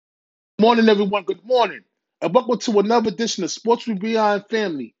Morning, everyone. Good morning, and welcome to another edition of Sports with Beyond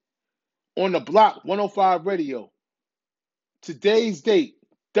Family on the Block 105 Radio. Today's date,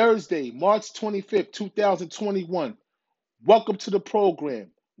 Thursday, March 25th, 2021. Welcome to the program.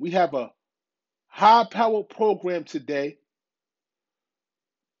 We have a high-powered program today,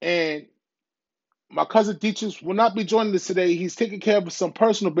 and my cousin Dietrich will not be joining us today. He's taking care of some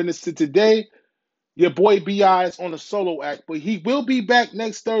personal business. So today, your boy Bi is on a solo act, but he will be back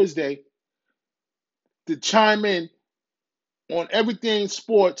next Thursday to chime in on everything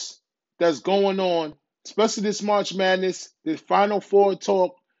sports that's going on, especially this March Madness, this Final Four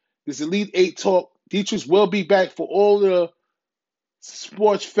talk, this Elite Eight talk. Dietrich will be back for all the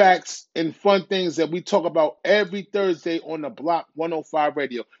sports facts and fun things that we talk about every Thursday on the Block 105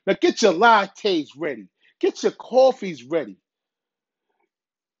 Radio. Now get your lattes ready. Get your coffees ready.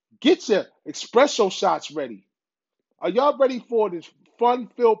 Get your espresso shots ready. Are y'all ready for this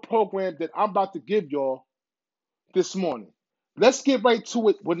fun-filled program that I'm about to give y'all this morning? Let's get right to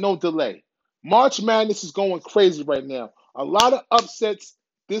it with no delay. March Madness is going crazy right now. A lot of upsets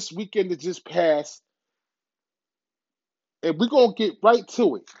this weekend that just passed, and we're going to get right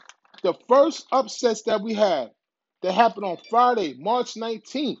to it. The first upsets that we had that happened on Friday, March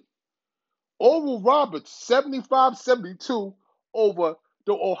 19th, Oral Roberts 75-72 over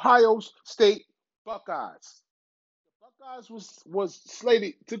the Ohio State Buckeyes. The Buckeyes was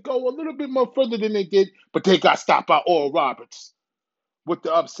slated to go a little bit more further than they did, but they got stopped by Oral Roberts with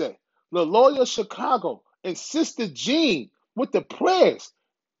the upset. Loyola Chicago and Sister Jean with the prayers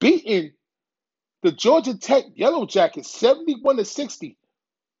beating the Georgia Tech Yellow Jackets 71-60.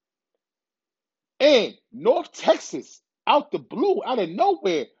 And North Texas out the blue, out of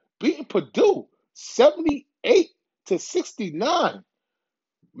nowhere, beating Purdue 78-69,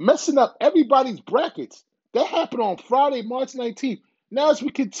 messing up everybody's brackets. That happened on Friday, March 19th. Now as we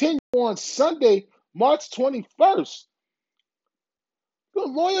continue on Sunday, March 21st, the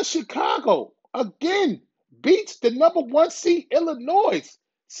Loyola Chicago again beats the number one seed Illinois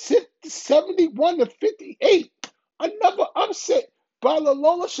 71-58. Another upset by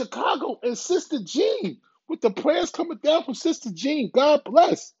Loyola Chicago and Sister Jean with the prayers coming down from Sister Jean. God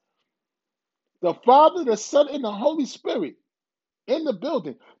bless. The Father, the Son, and the Holy Spirit in the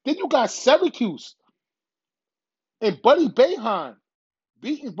building. Then you got Syracuse and Buddy Boeheim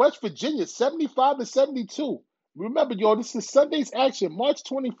beating West Virginia 75-72. Remember, y'all, this is Sunday's action, March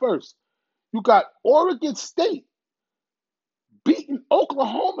 21st. You got Oregon State beating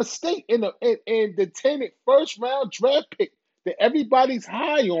Oklahoma State in the tainted first round draft pick that everybody's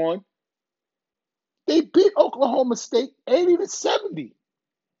high on. They beat Oklahoma State 80-70.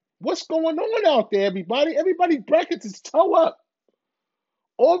 What's going on out there, everybody? Everybody's brackets is toe up.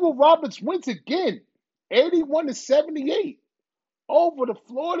 Oral Roberts wins again, 81-78 over the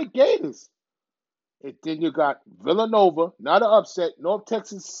Florida Gators. And then you got Villanova, not an upset. North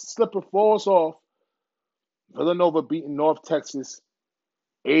Texas slipper falls off. Villanova beating North Texas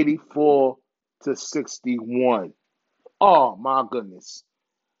 84-61. Oh my goodness.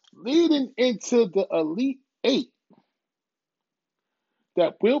 Leading into the Elite Eight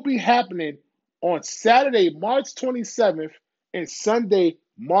that will be happening on Saturday, March 27th and Sunday,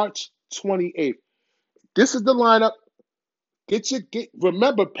 March 28th. This is the lineup.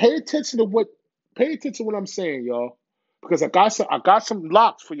 Remember, pay attention to what I'm saying, y'all. Because I got some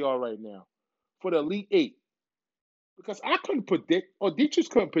locks for y'all right now for the Elite Eight. Because I couldn't predict, or Dietrich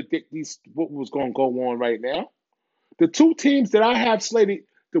couldn't predict what was going to go on right now. The two teams that I have slated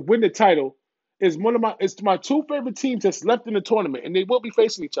to win the title is my two favorite teams that's left in the tournament, and they will be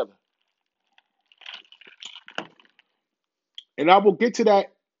facing each other. And I will get to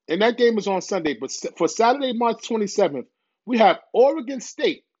that. And that game is on Sunday. But for Saturday, March 27th, we have Oregon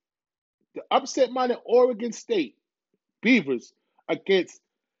State, the upset-minded Oregon State Beavers against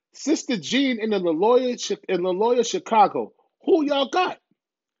Sister Jean in Loyola Chicago. Who y'all got?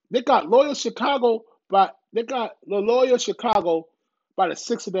 They got Loyola Chicago by the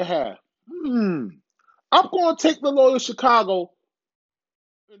 6.5. I'm going to take Loyola Chicago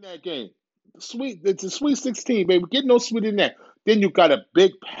in that game. It's a Sweet 16, baby. Get no sweet in that. Then you got a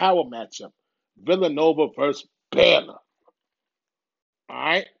big power matchup. Villanova versus Baylor. All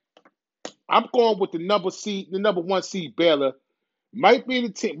right. I'm going with the number one seed Baylor. Might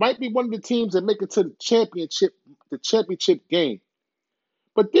be one of the teams that make it to the championship game.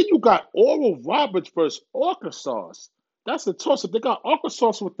 But then you got Oral Roberts versus Arkansas. That's a toss-up. They got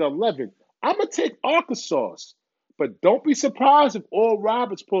Arkansas with the 11. I'm gonna take Arkansas, but don't be surprised if Oral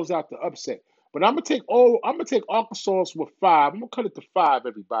Roberts pulls out the upset. But I'm gonna take Arkansas with 5. I'm gonna cut it to 5,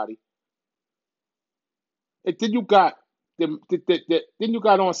 everybody. And then you got Then you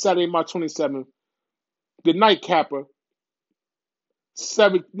got on Saturday, March 27th, the nightcapper,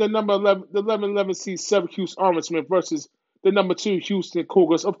 the number 11, the 11 seed Syracuse Orangemen versus the number 2 Houston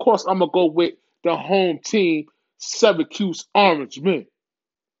Cougars. Of course, I'm gonna go with the home team, Syracuse Orangemen.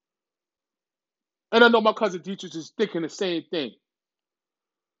 And I know my cousin Dietrich is thinking the same thing.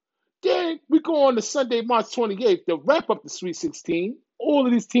 Then we go on to Sunday, March 28th, to wrap up the Sweet 16. All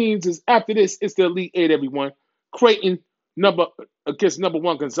of these teams is after this, it's the Elite Eight, everyone. Creighton against number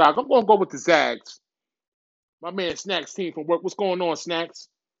 1 Gonzaga. I'm gonna go with the Zags. My man Snacks team from work. What's going on, Snacks?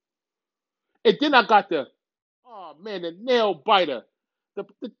 And then I got the nail biter.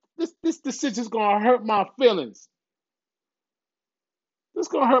 This decision's gonna hurt my feelings. This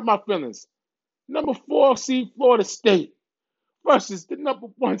is gonna hurt my feelings. Number 4 seed Florida State versus the number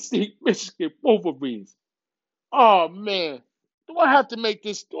 1 seed Michigan Wolverines. Oh man, do I have to make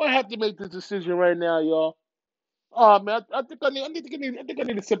this? Do I have to make this decision right now, y'all? Oh man, I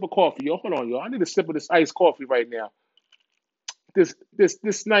need a sip of coffee, y'all. Hold on, y'all. I need a sip of this iced coffee right now. This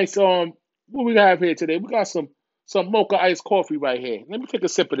nice what we have here today? We got some mocha iced coffee right here. Let me take a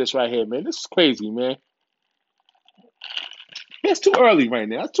sip of this right here, man. This is crazy, man. It's too early right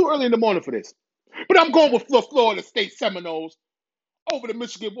now. It's too early in the morning for this. But I'm going with Florida State Seminoles over the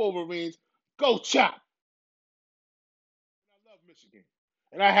Michigan Wolverines. Go Chop! I love Michigan,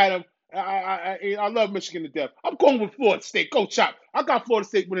 and I had them. I love Michigan to death. I'm going with Florida State. Go Chop! I got Florida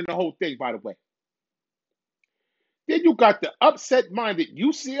State winning the whole thing, by the way. Then you got the upset-minded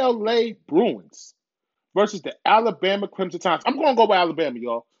UCLA Bruins versus the Alabama Crimson Tides. I'm going to go with Alabama,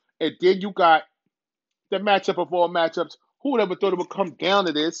 y'all. And then you got the matchup of all matchups. Who would ever thought it would come down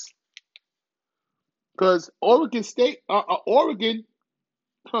to this? Because Oregon State, Oregon,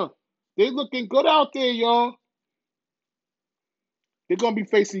 they looking good out there, y'all. They're going to be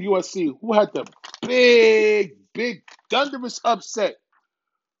facing USC, who had the big, thunderous upset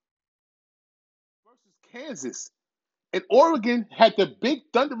versus Kansas. And Oregon had the big,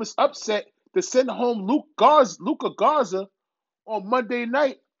 thunderous upset to send home Luka Garza on Monday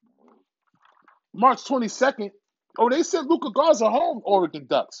night, March 22nd. Oh, they sent Luka Garza home, Oregon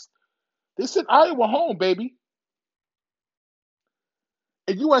Ducks. They sent Iowa home, baby.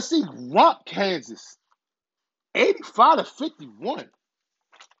 And USC romped Kansas 85-51.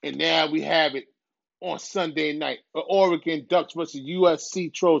 And now we have it on Sunday night. Oregon Ducks versus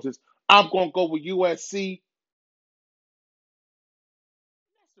USC Trojans. I'm going to go with USC.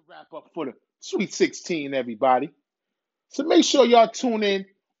 That's the wrap up for the Sweet 16, everybody. So make sure y'all tune in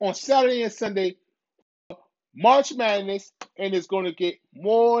on Saturday and Sunday, March Madness, and it's going to get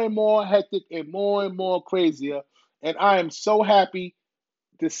more and more hectic and more crazier. And I am so happy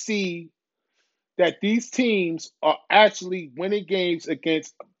to see that these teams are actually winning games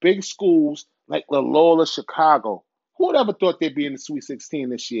against big schools like Loyola Chicago. Who would ever thought they'd be in the Sweet 16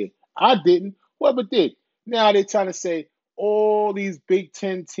 this year? I didn't. Whoever did. Now they're trying to say all these Big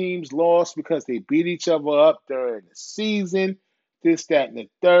Ten teams lost because they beat each other up during the season, this, that, and the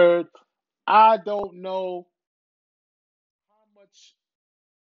third. I don't know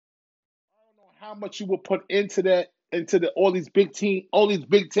how much you will put into all these all these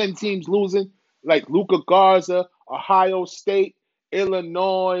Big Ten teams losing, like Luka Garza, Ohio State,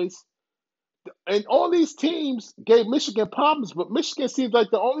 Illinois, and all these teams gave Michigan problems, but Michigan seems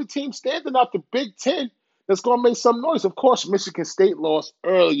like the only team standing out the Big Ten that's going to make some noise. Of course, Michigan State lost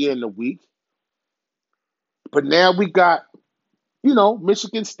earlier in the week, but now we got,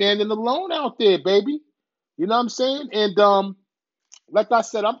 Michigan standing alone out there, baby. You know what I'm saying? And like I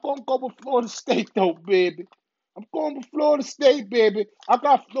said, I'm going to go with Florida State, though, baby. I'm going with Florida State, baby. I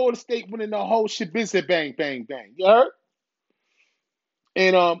got Florida State winning the whole shit. Busy, bang, bang, bang. You heard?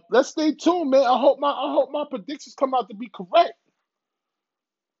 And let's stay tuned, man. I hope my predictions come out to be correct.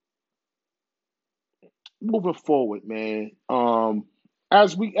 Moving forward, man.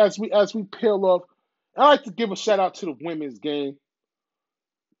 As we peel off, I like to give a shout out to the women's game.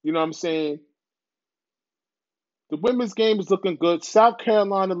 You know what I'm saying? The women's game is looking good. South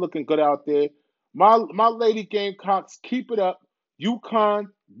Carolina looking good out there. My Lady Gamecocks, keep it up. UConn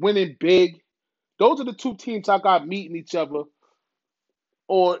winning big. Those are the two teams I got meeting each other.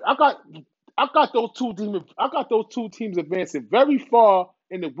 Or I got those two teams advancing very far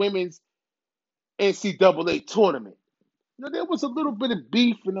in the women's NCAA tournament. There was a little bit of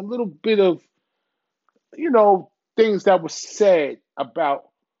beef and a little bit of, things that were said about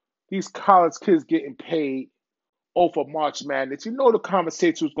these college kids getting paid over March Madness. The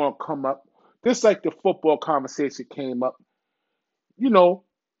conversation was going to come up, just like the football conversation came up. A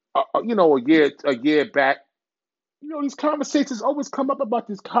year back. These conversations always come up about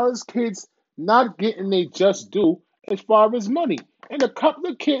these college kids not getting their just due, as far as money. And a couple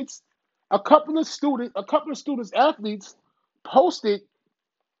of students, athletes, posted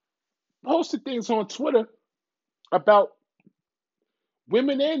posted things on Twitter about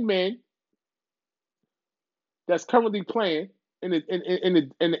women and men that's currently playing in the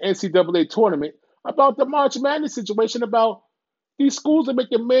NCAA tournament about the March Madness situation, about these schools are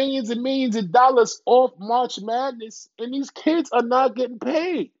making millions and millions of dollars off March Madness, and these kids are not getting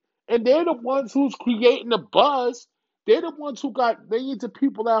paid. And they're the ones who's creating the buzz. They're the ones who got millions of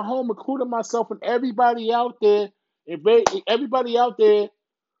people at home, including myself and everybody out there, and everybody out there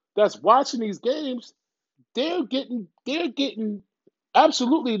that's watching these games. They're getting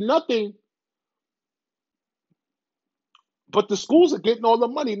absolutely nothing, but the schools are getting all the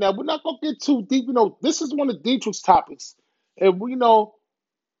money. Now we're not gonna get too deep. This is one of Dietrich's topics, and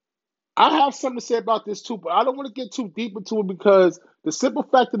I have something to say about this too, but I don't want to get too deep into it because the simple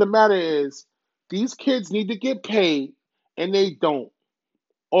fact of the matter is these kids need to get paid and they don't,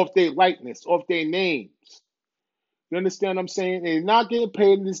 off their likeness, off their names. You understand what I'm saying? They're not getting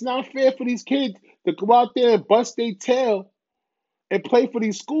paid, and it's not fair for these kids to go out there and bust their tail and play for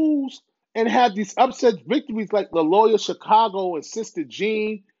these schools and have these upset victories like the Loyola Chicago and Sister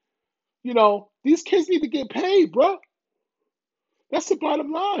Jean. These kids need to get paid, bro. That's the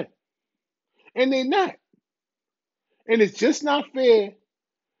bottom line. And they're not. And it's just not fair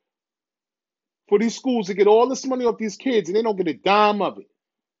for these schools to get all this money off these kids and they don't get a dime of it.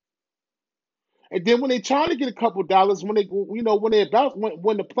 And then when they try to get a couple dollars, when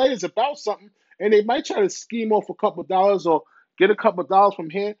the player's about something, and they might try to scheme off a couple dollars or get a couple dollars from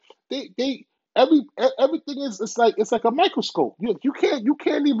here, they everything is it's like a microscope. You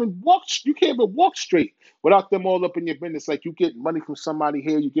can't even walk straight without them all up in your business. Like you get money from somebody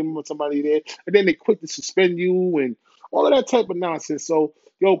here, you give them somebody there, and then they quick to suspend you and all of that type of nonsense. So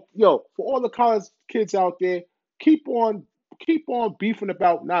for all the college kids out there, keep on keep on beefing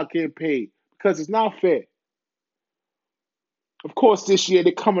about not getting paid because it's not fair. Of course, this year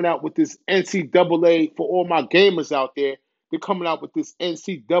they're coming out with this NCAA for all my gamers out there. They're coming out with this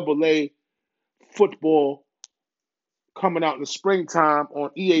NCAA football coming out in the springtime on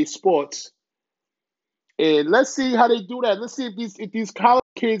EA Sports. And let's see how they do that. Let's see if these college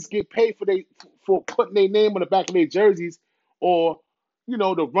kids get paid for putting their name on the back of their jerseys, or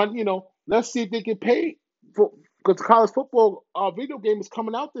the run. Let's see if they get paid for, because the college football video game is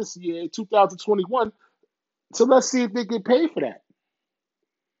coming out this year in 2021. So let's see if they get paid for that.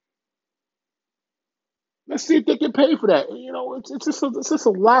 Let's see if they get paid for that. It's just a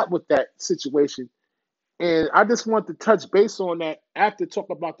lot with that situation. And I just want to touch base on that after talk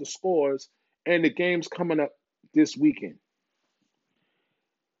about the scores and the games coming up this weekend.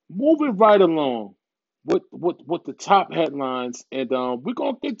 Moving right along with the top headlines, and we're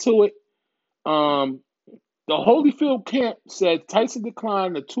gonna get to it. Um, the Holyfield camp said Tyson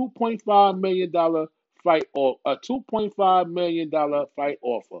declined a $2.5 million fight, or a $2.5 million fight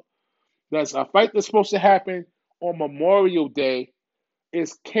offer. That's a fight that's supposed to happen on Memorial Day.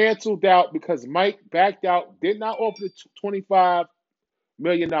 Is canceled out because Mike backed out, did not offer the $25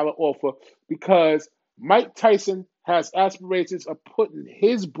 million offer because Mike Tyson has aspirations of putting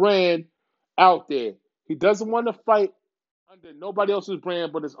his brand out there. He doesn't want to fight under nobody else's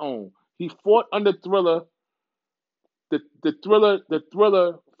brand but his own. He fought under Thriller, the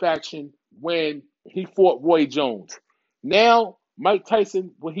Thriller faction, when he fought Roy Jones. Now Mike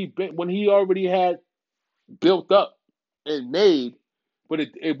Tyson, when he already had built up and made, but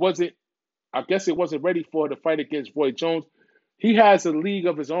it wasn't. I guess it wasn't ready for the fight against Roy Jones. He has a league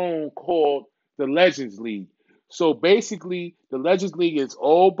of his own called the Legends League. So basically, the Legends League is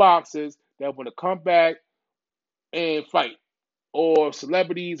old boxers that want to come back and fight, or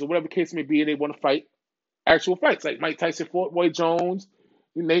celebrities, or whatever the case may be, and they want to fight actual fights. Like Mike Tyson fought Roy Jones,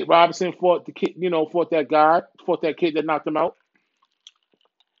 Nate Robinson fought the kid, fought that kid that knocked him out.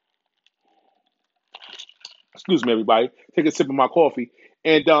 Excuse me, everybody. Take a sip of my coffee.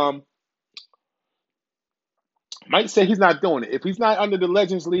 And Mike said he's not doing it. If he's not under the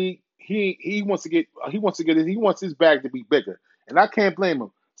Legends League, he wants his bag to be bigger, and I can't blame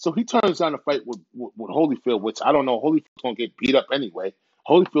him. So he turns down a fight with Holyfield, which I don't know. Holyfield's gonna get beat up anyway.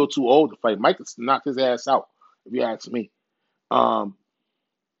 Holyfield too old to fight. Mike can knock his ass out, if you ask me. Um,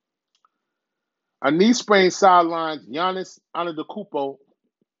 a knee sprain sidelines Giannis Antetokounmpo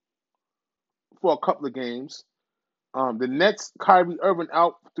for a couple of games. The Nets, Kyrie Irving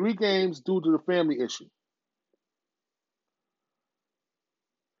out 3 games due to the family issue.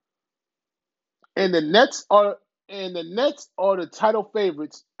 And the Nets are the title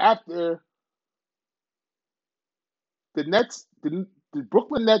favorites after the Nets. The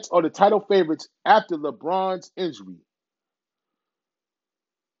Brooklyn Nets are the title favorites after LeBron's injury.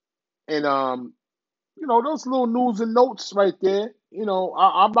 And those little news and notes right there.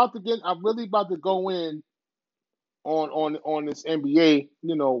 I'm really about to go in on this NBA.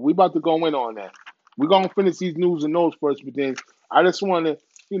 We about to go in on that. We're gonna finish these news and notes first, but then I just want to,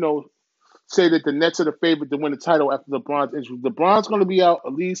 you know, say that the Nets are the favorite to win the title after LeBron's injury. LeBron's gonna be out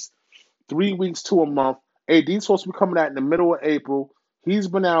at least 3 weeks to a month. AD's supposed to be coming out in the middle of April. He's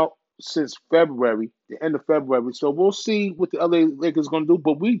been out since February, the end of February. So we'll see what the LA Lakers going to do.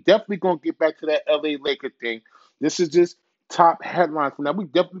 But we definitely going to get back to that LA Laker thing. This is just top headline for now. We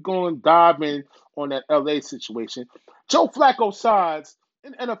definitely going to dive in on that LA situation. Joe Flacco signs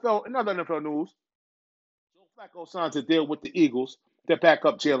in other NFL news. Joe Flacco signs a deal with the Eagles that back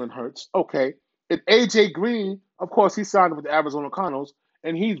up Jalen Hurts. Okay. And AJ Green, of course, he signed with the Arizona Cardinals,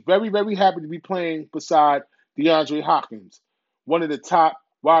 and he's very, very happy to be playing beside DeAndre Hopkins, one of the top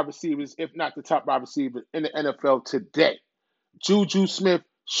wide receivers, if not the top wide receiver in the NFL today. Juju Smith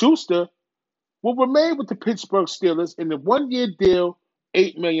Schuster will remain with the Pittsburgh Steelers in the 1 year deal,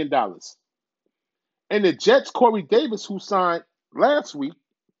 $8 million. dollars. And the Jets, Corey Davis, who signed last week,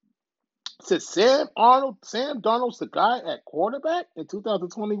 said Sam Darnold's the guy at quarterback in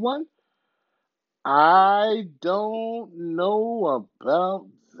 2021. I don't know about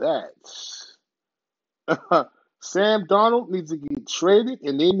that. Sam Darnold needs to get traded,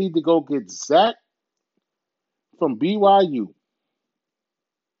 and they need to go get Zach from BYU.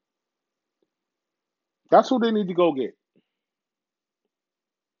 That's who they need to go get.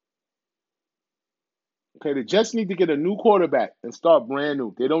 Okay, the Jets need to get a new quarterback and start brand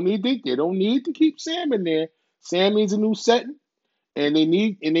new. They don't need to keep Sam in there. Sam needs a new setting, and they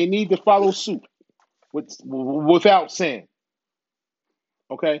need to follow suit without Sam.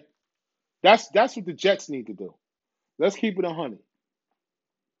 Okay, that's what the Jets need to do. Let's keep it 100.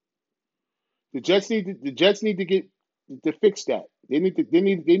 The Jets need to get to fix that. They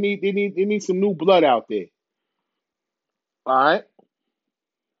need some new blood out there. All right.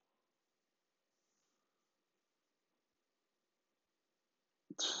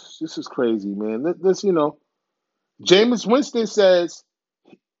 This is crazy, man. Jameis Winston says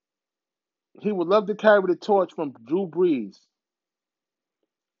he would love to carry the torch from Drew Brees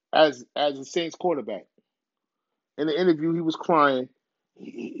as the Saints quarterback. In the interview, he was crying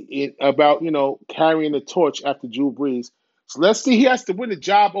about carrying the torch after Drew Brees. So let's see. He has to win the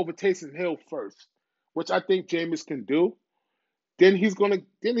job over Taysom Hill first, which I think Jameis can do. Then he's gonna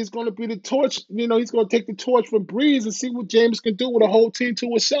be the torch. He's gonna take the torch from Breeze and see what James can do with a whole team to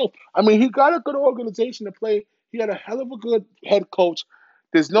himself. I mean, he got a good organization to play. He had a hell of a good head coach.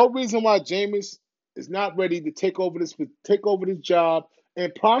 There's no reason why Jameis is not ready to take over this job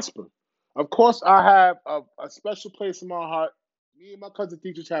and prosper. Of course, I have a special place in my heart. Me and my cousin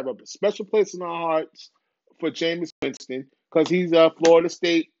teachers have a special place in our hearts for Jameis Winston because he's a Florida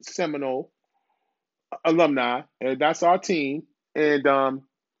State Seminole alumni, and that's our team. And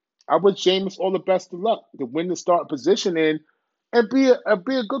I wish Jameis all the best of luck to win the start position and be a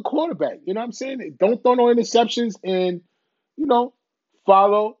good quarterback. You know what I'm saying? Don't throw no interceptions and you know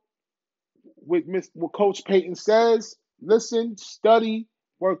follow what Coach Payton says. Listen, study,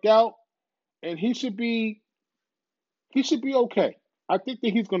 work out, and he should be okay. I think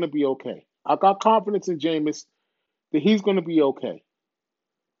that he's going to be okay. I got confidence in Jameis that he's going to be okay.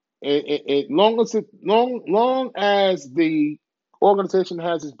 And long as the organization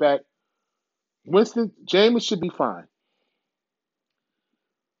has his back, Winston Jameis should be fine.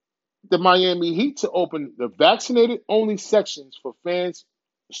 The Miami Heat to open the vaccinated only sections for fans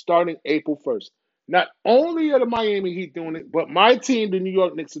starting April 1st. Not only are the Miami Heat doing it, but my team, the New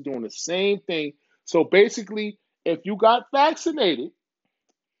York Knicks, are doing the same thing. So basically, if you got vaccinated,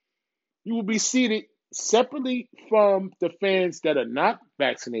 you will be seated separately from the fans that are not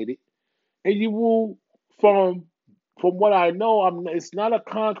vaccinated, and you will, from from what I know, it's not a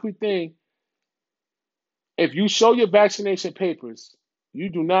concrete thing. If you show your vaccination papers, you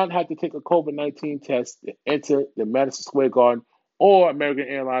do not have to take a COVID-19 test to enter the Madison Square Garden or American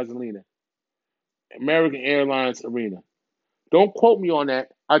Airlines Arena. Don't quote me on that.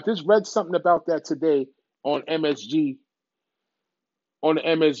 I just read something about that today on MSG on the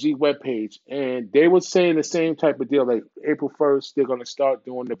MSG webpage, and they were saying the same type of deal. Like April 1st, they're going to start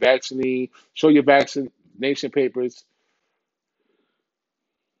doing the vaccine, show your vaccination papers.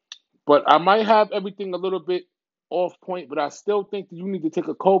 But I might have everything a little bit off point, but I still think that you need to take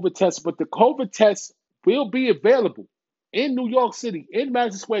a COVID test. But the COVID test will be available in New York City, in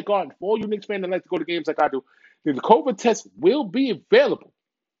Madison Square Garden, for all you Knicks fans that like to go to games like I do. The COVID test will be available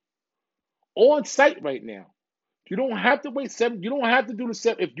on site right now. You don't have to wait seven. You don't have to do the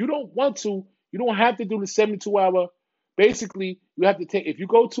seven. If you don't want to, you don't have to do the 72 hour. Basically, you have to take. If you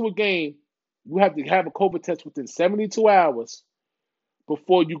go to a game, you have to have a COVID test within 72 hours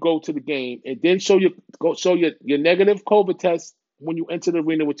before you go to the game, and then show your negative COVID test when you enter the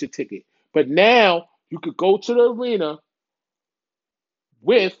arena with your ticket. But now you could go to the arena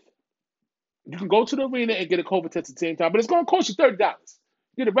with you can go to the arena and get a COVID test at the same time, but it's going to cost you $30.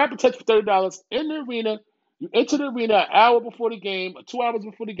 You get a rapid test for $30 in the arena. You enter the arena an hour before the game, or 2 hours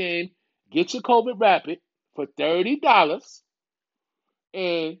before the game. Get your COVID rapid for $30,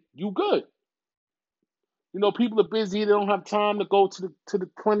 and you good. You know, people are busy; they don't have time to go to the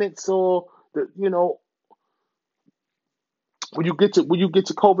clinics or the when you get your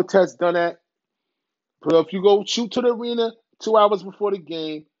COVID test done at. But if you go shoot to the arena 2 hours before the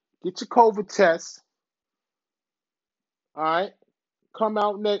game, get your COVID test. All right, come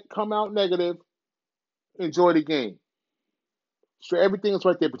out negative. Enjoy the game. So everything is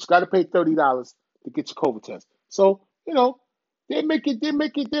right there, but you got to pay $30 to get your COVID test. So they're making things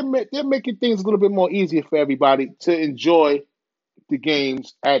a little bit more easier for everybody to enjoy the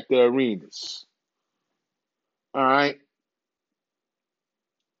games at the arenas. All right,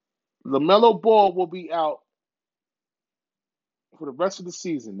 LaMelo Ball will be out for the rest of the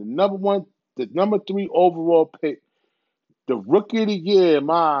season. The number 3 overall pick, the rookie of the year in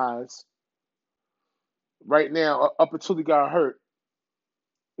my eyes, right now up until he got hurt.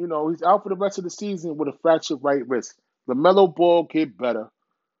 He's out for the rest of the season with a fractured right wrist. LaMelo Ball get better.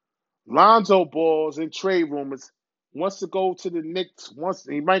 Lonzo Balls in trade rumors wants to go to the Knicks. Wants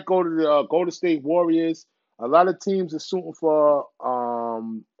he might go to the Golden State Warriors. A lot of teams are shooting for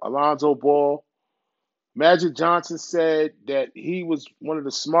Alonzo Ball. Magic Johnson said that he was one of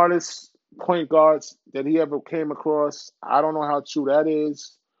the smartest point guards that he ever came across. I don't know how true that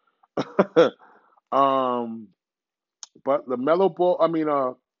is. um, but LaMelo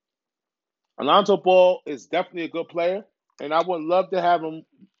Ball, Alonzo Ball is definitely a good player, and I would love to have him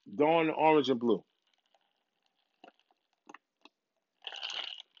don orange and blue.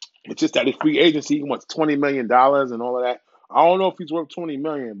 It's just that the free agency he wants $20 million and all of that. I don't know if he's worth $20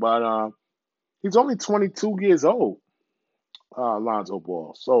 million, but he's only 22 years old, Alonzo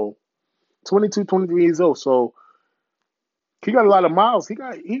Ball. So 22, 23 years old. So he got a lot of miles. He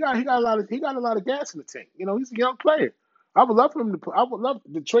got a lot of gas in the tank. He's a young player. I would love for him to. I would love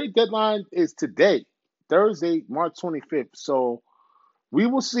the trade deadline is today, Thursday, March 25th. So we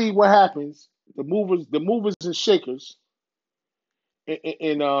will see what happens. The movers and shakers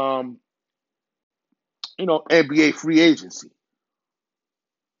in NBA free agency.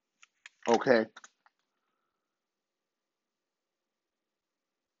 Okay,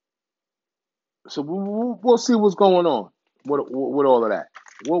 so we'll see what's going on with all of that.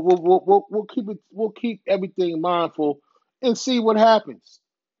 We'll keep everything mindful and see what happens.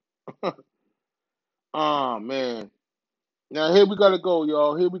 Oh man. Now here we gotta go,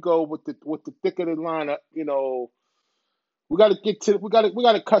 y'all. Here we go with the thick of the lineup. We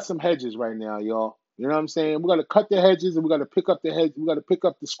gotta cut some hedges right now, y'all. You know what I'm saying? We gotta cut the hedges and we gotta pick up the hedge. We gotta pick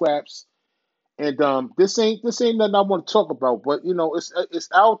up the scraps. And this ain't nothing I want to talk about, but it's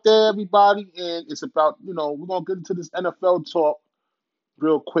out there, everybody, and it's about we're gonna get into this NFL talk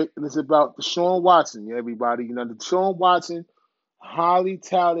real quick, and it's about Deshaun Watson, everybody. The Deshaun Watson, highly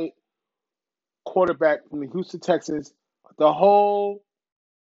touted quarterback from the Houston Texans. The whole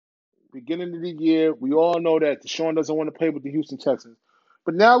beginning of the year, we all know that Deshaun doesn't want to play with the Houston Texans,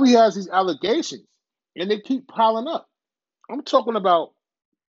 but now he has these allegations, and they keep piling up. I'm talking about.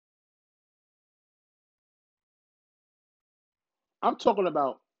 I'm talking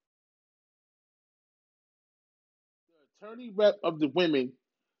about the attorney rep of the women,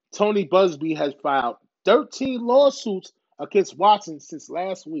 Tony Busby, has filed 13 lawsuits against Watson since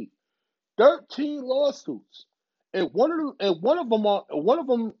last week. 13 lawsuits, and one of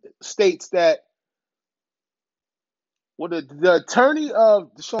them states that the attorney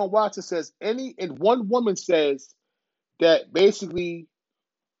of Deshaun Watson says and one woman says that basically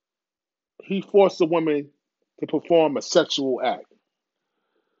he forced a woman to perform a sexual act.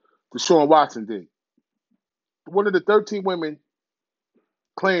 Deshaun Watson did. One of the 13 women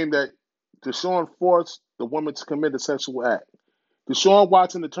claimed that Deshaun forced the woman to commit a sexual act. Deshaun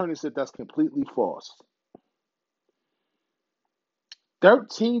Watson attorney said that's completely false.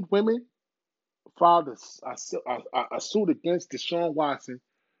 13 women filed a suit against Deshaun Watson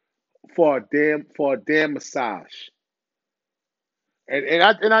for a damn massage. And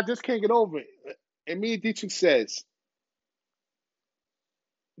I just can't get over it. And me and Dietrich says,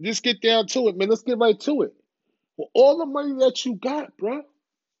 just get down to it, man. Let's get right to it. Well, all the money that you got, bro,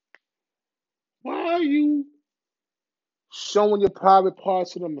 why are you Showing your private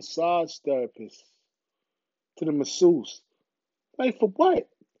parts to the massage therapist, to the masseuse. Like for what?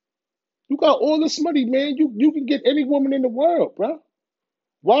 You got all this money, man. You can get any woman in the world, bro.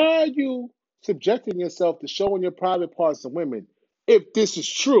 Why are you subjecting yourself to showing your private parts to women if this is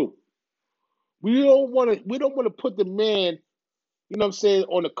true? We don't want to put the man, you know what I'm saying,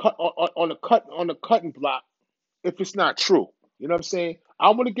 on the cutting block if it's not true. You know what I'm saying? I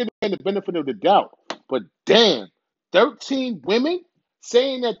want to give him the benefit of the doubt. But damn, 13 women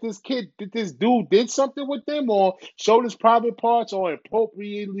saying that this dude did something with them or showed his private parts or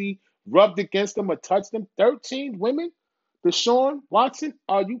appropriately rubbed against them or touched them. 13 women? Deshaun Watson,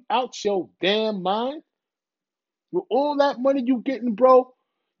 are you out your damn mind? With all that money you getting, bro,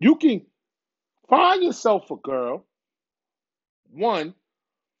 you can find yourself a girl. One,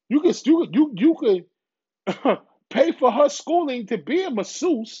 you can pay for her schooling to be a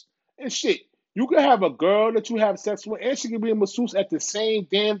masseuse and shit. You can have a girl that you have sex with, and she can be a masseuse at the same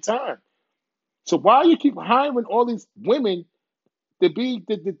damn time. So why you keep hiring all these women to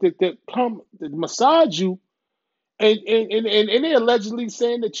come to massage you, and they allegedly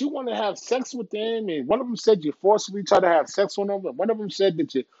saying that you want to have sex with them, and one of them said you forcibly try to have sex with them, and one of them said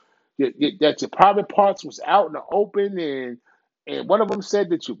that your private parts was out in the open, and one of them said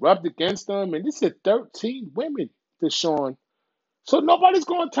that you rubbed against them, and this is 13 women, Deshaun. So nobody's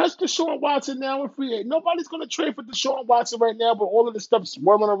going to touch Deshaun Watson now in free agent. Nobody's going to trade for Deshaun Watson right now, but all of this stuff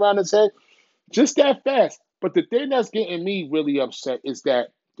swirling around his head just that fast. But the thing that's getting me really upset is that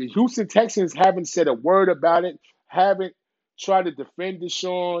the Houston Texans haven't said a word about it, haven't tried to defend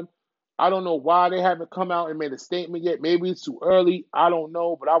Deshaun. I don't know why they haven't come out and made a statement yet. Maybe it's too early. I don't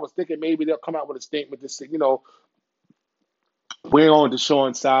know. But I was thinking maybe they'll come out with a statement to say, we're on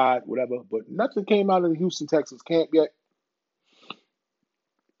Deshaun's side, whatever. But nothing came out of the Houston Texans camp yet.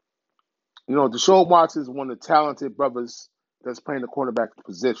 Deshaun Watson is one of the talented brothers that's playing the cornerback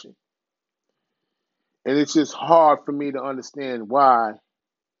position. And it's just hard for me to understand why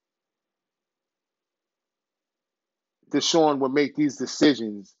Deshaun would make these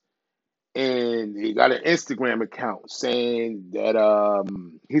decisions. And he got an Instagram account saying that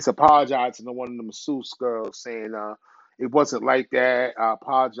he's apologizing to one of the masseuse girls, saying it wasn't like that. I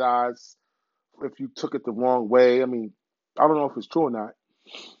apologize if you took it the wrong way. I mean, I don't know if it's true or not,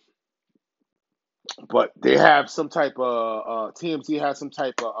 but they have some type of TMZ has some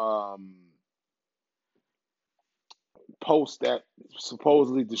type of post that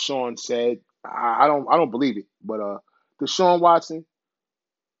supposedly Deshaun said. I don't believe it, but Deshaun Watson,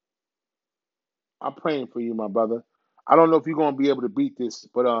 I'm praying for you, my brother. I don't know if you're gonna be able to beat this,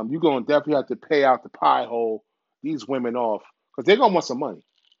 but you're gonna definitely have to pay out the pie hole these women off because they're gonna want some money.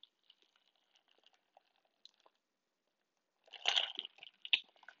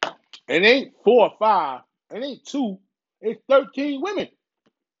 It ain't 4 or 5, it ain't two, it's 13 women.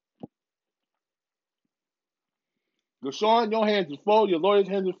 Deshaun, your hands are full, your lawyer's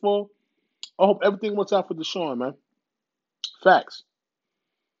hands are full. I hope everything works out for Deshaun, man. Facts.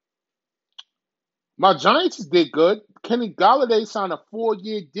 My Giants did good. Kenny Galladay signed a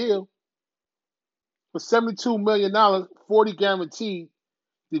 4-year deal for $72 million, 40 guaranteed.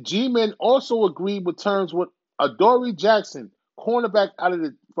 The G-men also agreed with terms with Adoree Jackson, cornerback out of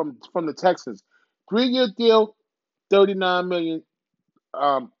from the Texans. 3-year deal, 39 million.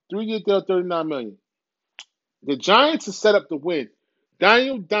 3-year deal, 39 million. The Giants are set up to win.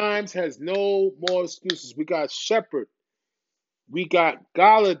 Daniel Dimes has no more excuses. We got Shepard. We got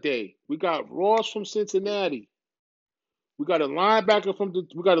Galladay. We got Ross from Cincinnati. We got a linebacker from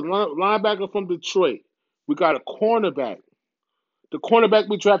Detroit. We got a cornerback. The cornerback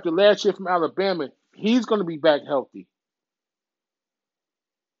we drafted last year from Alabama, he's going to be back healthy.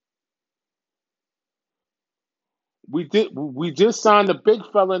 We just signed a big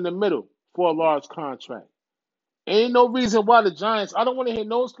fella in the middle for a large contract. Ain't no reason why the Giants. I don't want to hear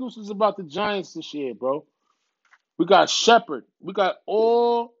no excuses about the Giants this year, bro. We got Shepard. We got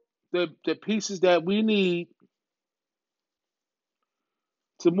all the pieces that we need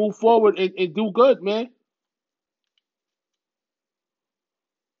to move forward and do good, man.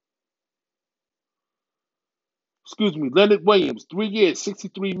 Excuse me, Leonard Williams, 3 years,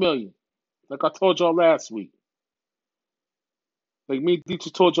 63 million. Like I told y'all last week. Like me and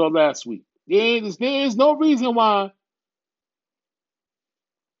Dietrich told y'all last week. There is no reason why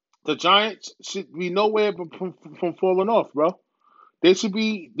the Giants should be nowhere from falling off, bro. They should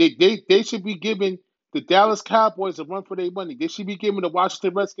be giving the Dallas Cowboys a run for their money. They should be giving the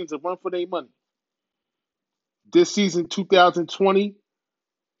Washington Redskins a run for their money. This season, 2020,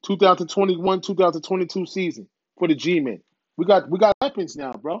 2021, 2022 season for the G-men. We got weapons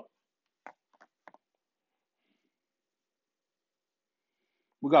now, bro.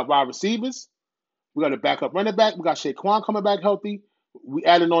 We got wide receivers. We got a backup running back. We got Shaquan coming back healthy. We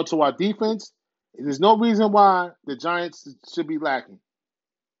added on to our defense. There's no reason why the Giants should be lacking.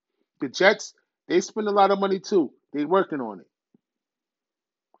 The Jets, they spend a lot of money too. They're working on it.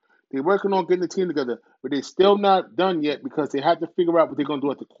 They're working on getting the team together, but they're still not done yet because they have to figure out what they're going to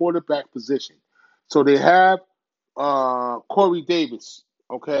do at the quarterback position. So they have Corey Davis.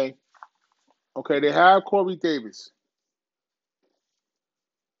 Okay, they have Corey Davis.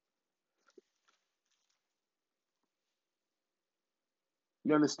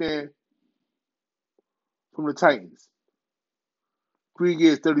 You understand? From the Titans. 3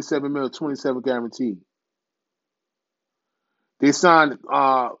 years, 37 mil, 27 guaranteed. They signed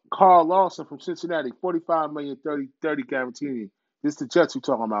Carl Lawson from Cincinnati, 45 million, 30 guaranteed. This is the Jets we're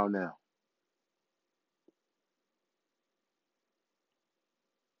talking about now.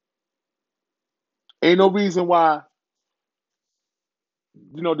 Ain't no reason why.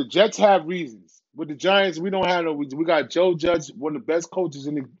 The Jets have reasons. With the Giants, we don't have no reason. We got Joe Judge, one of the best coaches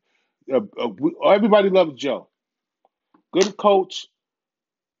in the. Everybody loves Joe. Good coach.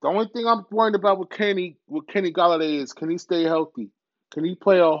 The only thing I'm worried about with Kenny Galladay is, can he stay healthy? Can he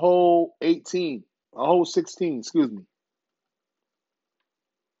play a whole 18, a whole 16? Excuse me.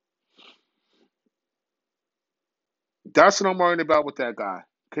 That's what I'm worried about with that guy.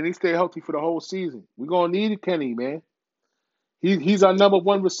 Can he stay healthy for the whole season? We're gonna need Kenny, man. He's our number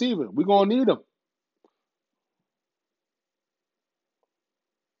one receiver. We're gonna need him.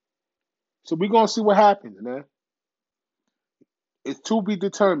 So we're gonna see what happens, man. It's to be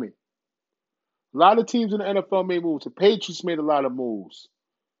determined. A lot of teams in the NFL made moves. The Patriots made a lot of moves.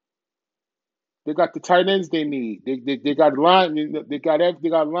 They got the tight ends they need. They got line. They got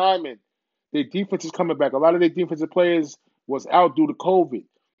linemen. Their defense is coming back. A lot of their defensive players was out due to COVID,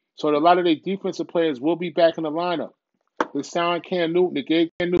 so a lot of their defensive players will be back in the lineup. They signed Cam Newton. They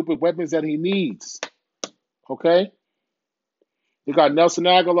gave Cam Newton weapons that he needs. Okay. They got Nelson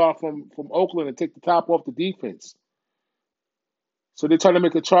Aguilar from Oakland to take the top off the defense. So they're trying to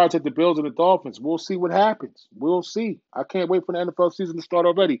make a charge at the Bills and the Dolphins. We'll see what happens. We'll see. I can't wait for the NFL season to start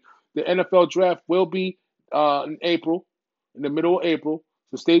already. The NFL draft will be in April, in the middle of April.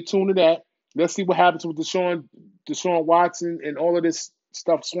 So stay tuned to that. Let's see what happens with Deshaun Watson and all of this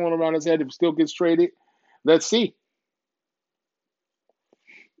stuff swirling around his head if he still gets traded. Let's see.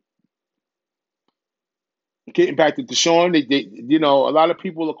 Getting back to Deshaun, a lot of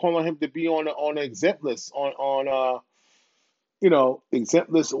people are calling him to be on the exempt list exempt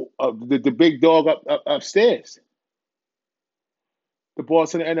list of the big dog upstairs, the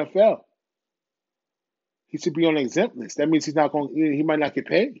boss in the NFL. He should be on the exempt list. That means he's not going. He might not get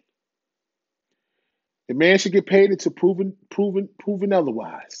paid. The man should get paid until proven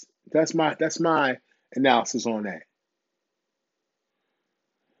otherwise. That's my analysis on that.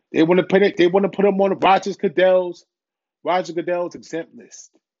 They want to put him on Roger Goodell's exempt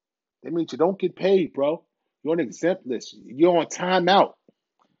list. That means you don't get paid, bro. You're on an exempt list. You're on timeout.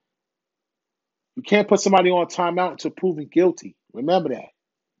 You can't put somebody on timeout until proven guilty. Remember that.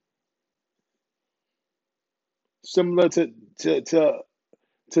 Similar to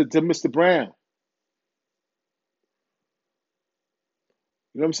Mr. Brown.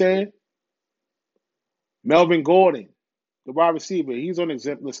 You know what I'm saying? Melvin Gordon, the wide receiver, he's on the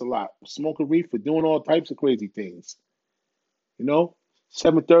exempt list a lot. Smoking reefer, doing all types of crazy things.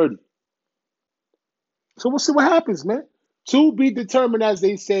 7:30. So we'll see what happens, man. To be determined, as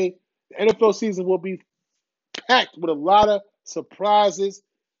they say. The NFL season will be packed with a lot of surprises,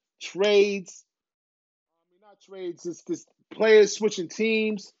 trades. I mean, not trades, it's just players switching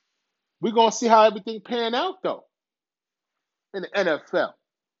teams. We're gonna see how everything pan out though in the NFL.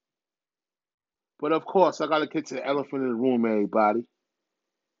 But of course, I gotta get to the elephant in the room, everybody.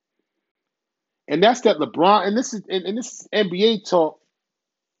 And that's that LeBron, and this is NBA talk.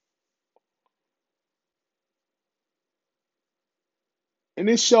 And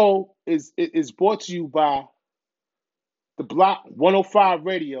this show is brought to you by the Block 105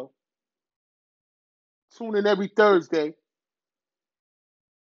 Radio. Tune in every Thursday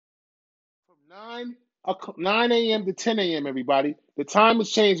from 9 a.m. to 10 a.m. Everybody, the time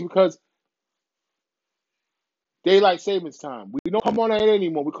has changed because daylight savings time. We don't come on at 8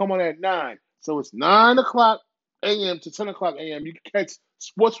 anymore. We come on at 9. So it's 9 o'clock a.m. to 10 o'clock a.m. You can catch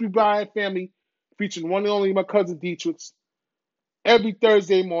Sports We Buy and Family featuring one and only my cousin Dietrich every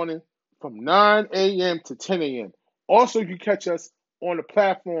Thursday morning from 9 a.m. to 10 a.m. Also, you can catch us on the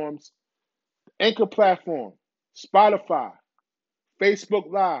platforms, Anchor platform, Spotify,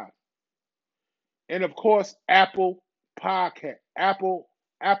 Facebook Live, and of course, Apple Podcast, Apple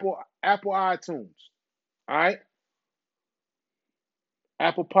iTunes. All right.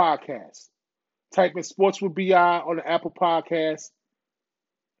 Apple Podcasts. Type in Sports with BI on the Apple Podcast,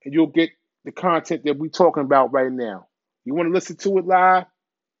 and you'll get the content that we're talking about right now. You want to listen to it live?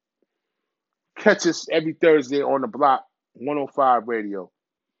 Catch us every Thursday on the Block 105 Radio.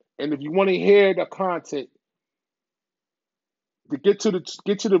 And if you want to hear the content, to get to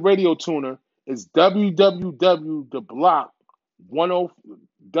the radio tuner is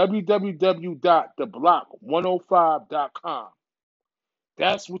www.theblock105.com.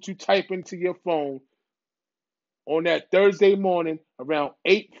 That's what you type into your phone on that Thursday morning around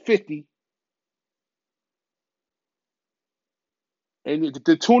 8:50, and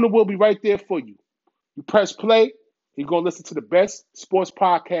the tuner will be right there for you. You press play, you're going to listen to the best sports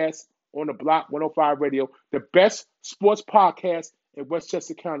podcast on the Block 105 Radio, the best sports podcast in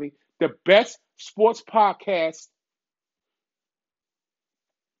Westchester County, the best sports podcast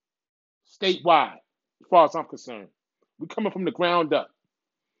statewide, as far as I'm concerned. We're coming from the ground up.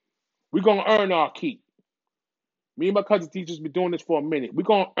 We're going to earn our keep. Me and my cousin teachers been doing this for a minute. We're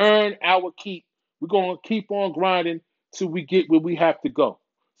going to earn our keep. We're going to keep on grinding till we get where we have to go.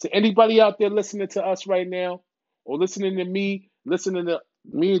 So anybody out there listening to us right now, or listening to me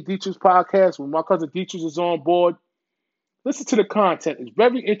and Dietrich's podcast, when my cousin Dietrich is on board, listen to the content. It's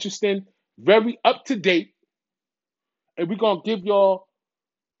very interesting, very up to date, and we're going to give y'all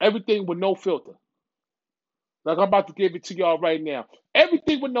everything with no filter. Like I'm about to give it to y'all right now.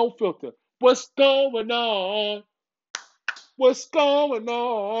 Everything with no filter. What's going on? What's going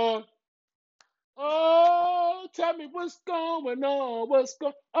on? Oh, tell me what's going on. What's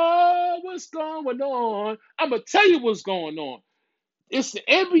going on? I'm going to tell you what's going on. It's the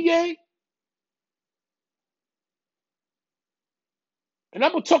NBA. And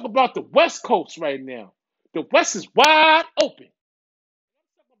I'm going to talk about the West Coast right now. The West is wide open. I'm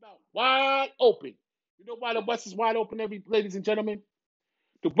talking about wide open. You know why the West is wide open, ladies and gentlemen?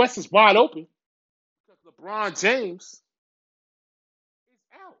 The West is wide open because LeBron James is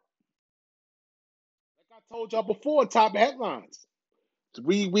out. Like I told y'all before, top headlines.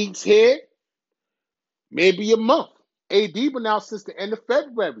 3 weeks here, maybe a month. AD been out since the end of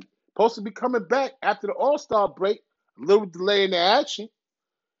February. Supposed to be coming back after the All-Star break. A little delay in the action.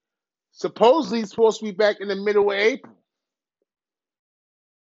 Supposedly he's supposed to be back in the middle of April.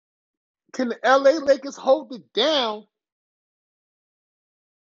 Can the LA Lakers hold it down?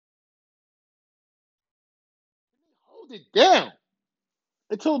 Hold it down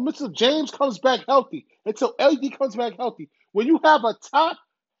until Mr. James comes back healthy, until LD comes back healthy. When you have a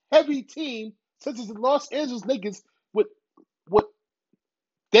top-heavy team such as the Los Angeles Lakers with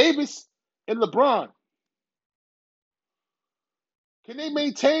Davis and LeBron, can they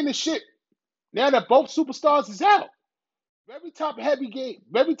maintain the shit now that both superstars is out? Very top-heavy game,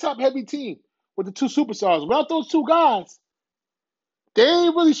 very top-heavy team with the two superstars. Without those two guys, they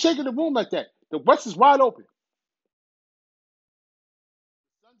ain't really shaking the room like that. The West is wide open.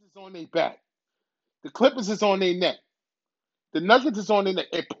 The Suns is on their back. The Clippers is on their neck. The Nuggets is on their neck.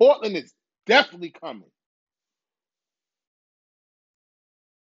 And Portland is definitely coming.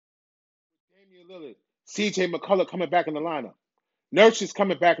 Damian Lillard, CJ McCullough coming back in the lineup. Nurse is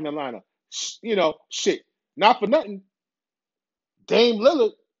coming back in the lineup. Shit. Not for nothing. Dame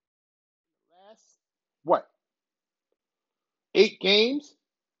Lillard, last, what, 8 games,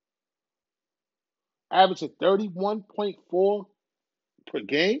 averaging 31.4 per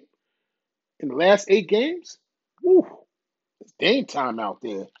game in the last 8 games. Woo, it's Dame time out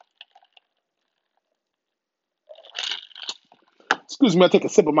there. Excuse me, I take a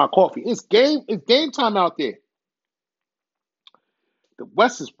sip of my coffee. It's game time out there. The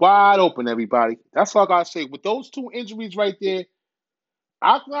West is wide open, everybody. That's all I gotta say. With those 2 injuries right there,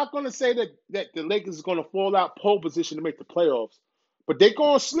 I'm not gonna say that the Lakers is gonna fall out pole position to make the playoffs, but they're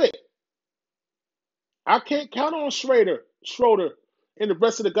gonna slip. I can't count on Schroeder, and the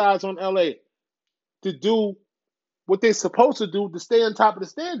rest of the guys on LA to do what they're supposed to do to stay on top of the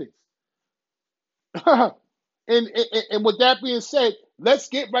standings. and with that being said, let's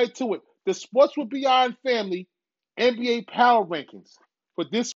get right to it. The Sports with Beyond Family NBA Power Rankings for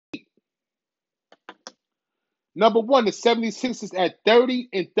this week. Number 1, the 76ers at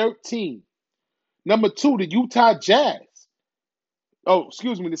 30-13. Number 2, the Utah Jazz.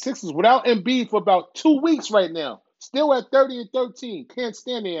 The Sixers without Embiid for about 2 weeks right now. Still at 30-13. Can't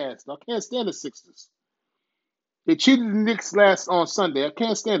stand their ass. I can't stand the Sixers. They cheated the Knicks on Sunday. I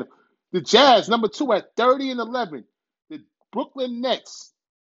can't stand them. The Jazz, number 2 at 30-11. The Brooklyn Nets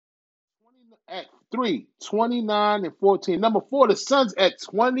at 3, 29-14. Number 4, the Suns at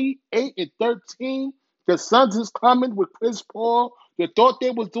 28-13. The Suns is coming with Chris Paul. They thought they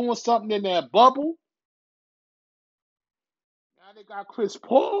was doing something in that bubble. Now they got Chris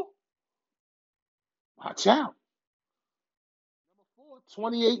Paul. Watch out. Number 4,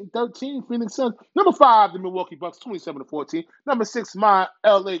 28-13, Phoenix Suns. Number 5, the Milwaukee Bucks, 27-14. Number 6, my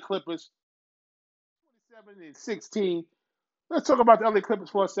LA Clippers, 27-16. Let's talk about the LA Clippers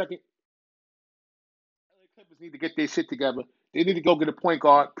for a second. LA Clippers need to get their shit together. They need to go get a point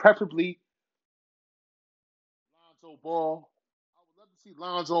guard, preferably Lonzo Ball. I would love to see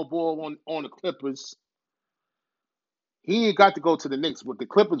Lonzo Ball on the Clippers. He ain't got to go to the Knicks, but the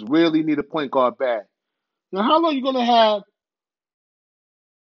Clippers really need a point guard bad. Now, how long are you going to have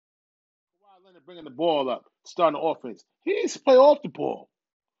Kawhi Leonard bringing the ball up, starting the offense? He needs to play off the ball.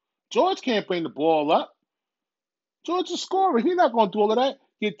 George can't bring the ball up. George is a scorer. He's not going to do all of that.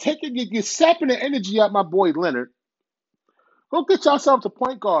 You're sapping the energy out my boy Leonard. Go get yourself a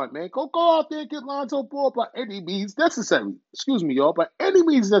point guard, man. Go out there and get Lonzo Ball by any means necessary. Excuse me, y'all, by any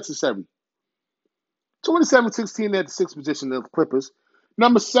means necessary. 27-16 at the sixth position of the Clippers.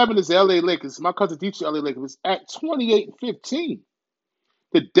 Number 7 is the LA Lakers. My cousin Dietrich, LA Lakers, at 28-15.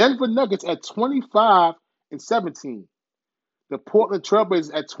 The Denver Nuggets at 25-17. The Portland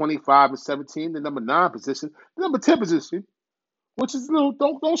Trailblazers at 25-17, the number 9 position. The number 10 position, which is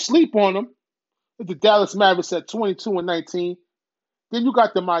don't sleep on them. The Dallas Mavericks at 22-19. Then you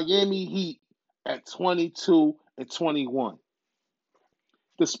got the Miami Heat at 22-21.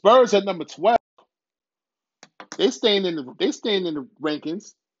 The Spurs at number 12. They staying in the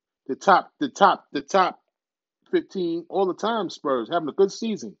rankings. The top 15 all the time. Spurs having a good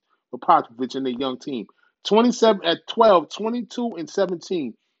season with Popovich and their young team. 27 at 12,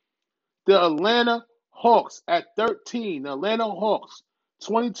 22-17. The Atlanta Hawks at 13. The Atlanta Hawks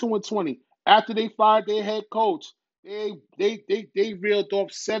 22-20. After they fired their head coach, they reeled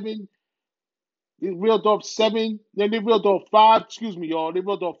off seven. They reeled off seven. Then they reeled off five. Excuse me, y'all. They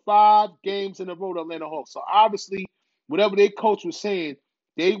reeled off 5 games in a row. The Atlanta Hawks. So obviously, whatever their coach was saying,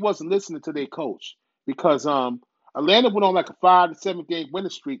 they wasn't listening to their coach because Atlanta went on like a 5 to 7 game winning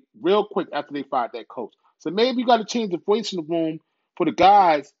streak real quick after they fired that coach. So maybe you got to change the voice in the room for the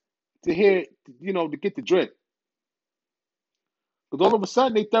guys to hear, to get the drift. Because all of a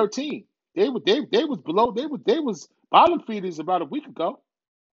sudden they 13. They was below. They was bottom feeders about a week ago.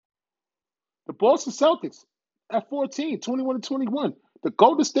 The Boston Celtics at 14, 21-21. The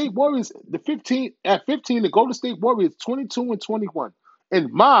Golden State Warriors, at 15, the Golden State Warriors 22-21.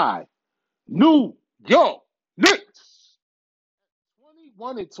 And my New York Knicks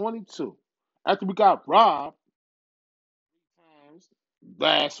 21-22. After we got robbed 3 times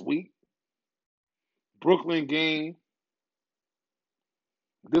last week, Brooklyn game.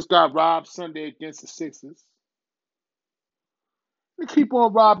 This got robbed Sunday against the Sixers. We keep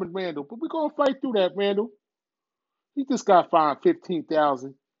on robbing Randall, but we're gonna fight through that, Randall. He just got fined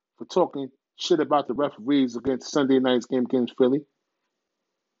 $15,000 for talking shit about the referees against Sunday night's game against Philly.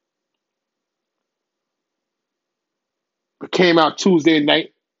 But came out Tuesday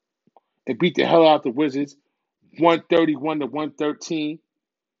night and beat the hell out the Wizards, 131-113.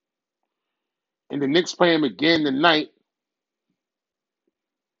 And the Knicks play him again tonight.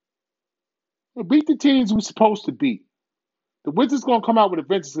 They beat the teams we're supposed to beat. The Wizards gonna come out with a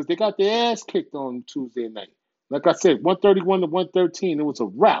vengeance because they got their ass kicked on Tuesday night. Like I said, 131-113. It was a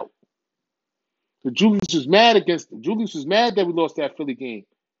rout. So Julius was mad that we lost that Philly game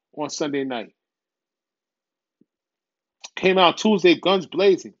on Sunday night. Came out Tuesday, guns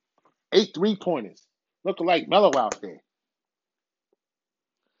blazing. 8 3-pointers. Looking like Melo out there.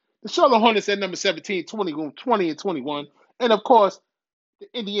 The Charlotte Hornets at number 17, 20-21. And of course, the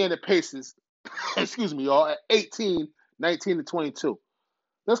Indiana Pacers, excuse me, y'all, at 18, 19-22.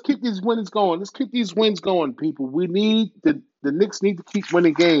 Let's keep these wins going. Let's keep these wins going, people. We need the Knicks need to keep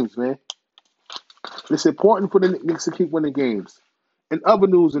winning games, man. It's important for the Knicks to keep winning games. And other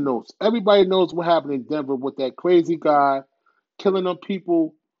news and notes. Everybody knows what happened in Denver with that crazy guy killing them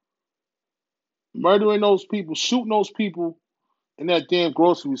people, murdering those people, shooting those people in that damn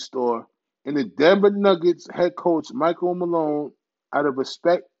grocery store. And the Denver Nuggets head coach Michael Malone, out of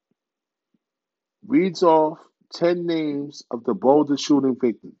respect, reads off 10 names of the Boulder shooting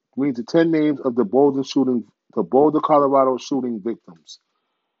victims. Reads the 10 names of the Boulder, Colorado shooting victims.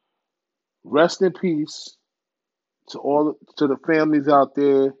 Rest in peace to the families out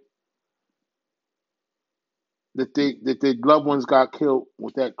there that their loved ones got killed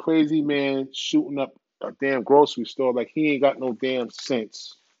with that crazy man shooting up a damn grocery store like he ain't got no damn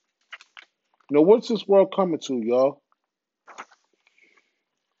sense. What's this world coming to, y'all?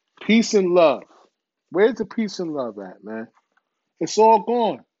 Peace and love. Where's the peace and love at, man? It's all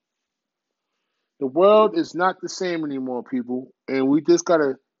gone. The world is not the same anymore, people. And we just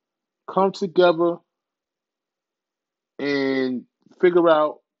gotta come together and figure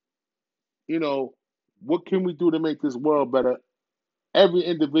out, what can we do to make this world better. Every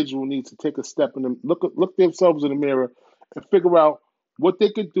individual needs to take a step in and look themselves in the mirror and figure out what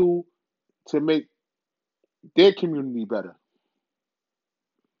they could do to make their community better.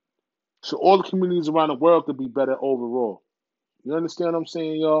 So all the communities around the world could be better overall. You understand what I'm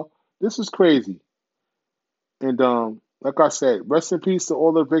saying, y'all? This is crazy. And like I said, rest in peace to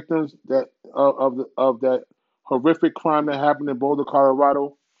all the victims of that horrific crime that happened in Boulder,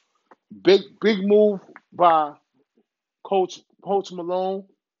 Colorado. Big move by Coach Malone.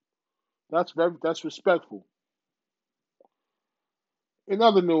 That's respectful. In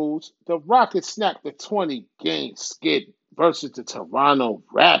other news, the Rockets snapped the 20-game skid versus the Toronto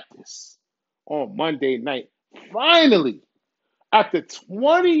Raptors on Monday night. Finally, after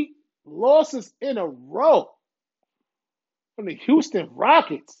 20 losses in a row from the Houston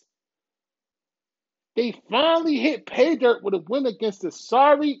Rockets, they finally hit pay dirt with a win against the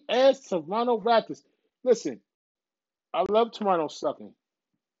sorry ass Toronto Raptors. Listen, I love Toronto sucking.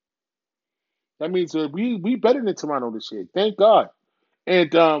 That means that we better than Toronto this year. Thank God.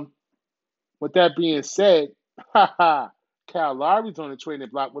 And with that being said, Kyle Lowry's on the trading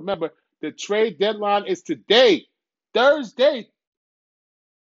block. Remember, the trade deadline is today, Thursday,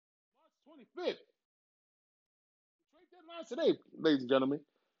 March 25th. The trade deadline is today, ladies and gentlemen.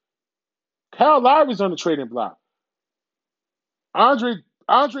 Kyle Lowry's on the trading block. Andre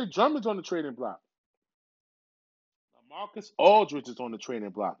Drummond's on the trading block. Marcus Aldridge is on the trading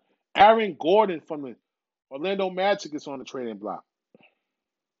block. Aaron Gordon from the Orlando Magic is on the trading block.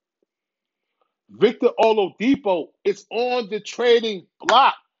 Victor Oladipo is on the trading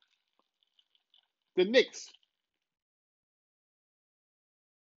block. The Knicks.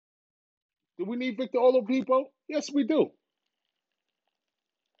 Do we need Victor Oladipo? Yes, we do.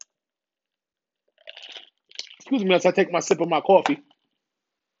 Excuse me as I take my sip of my coffee.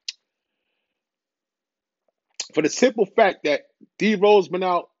 For the simple fact that D Rose been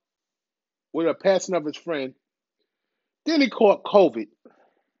out with a passing of his friend, then he caught COVID.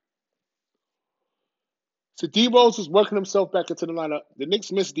 So D Rose is working himself back into the lineup. The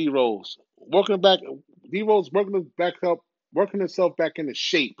Knicks miss D Rose. D Rose working himself back into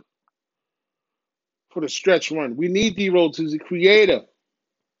shape for the stretch run. We need D Rose. He's a creator.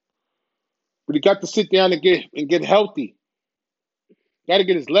 But he got to sit down and get healthy. Got to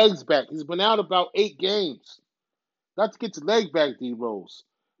get his legs back. He's been out about 8 games. Got to get your legs back, D Rose.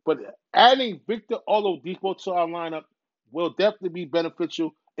 But adding Victor Oladipo to our lineup will definitely be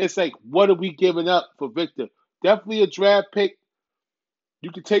beneficial. It's like, what are we giving up for Victor? Definitely a draft pick.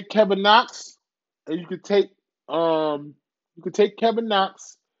 You could take Kevin Knox, and you could take Kevin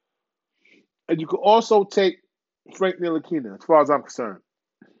Knox, and you could also take Frank Ntilikina, as far as I'm concerned.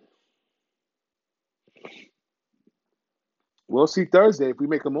 We'll see Thursday if we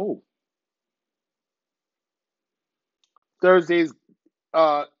make a move. Thursday's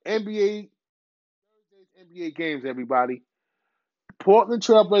NBA games, everybody. Portland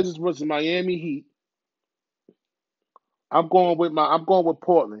Trailblazers versus Miami Heat. I'm going with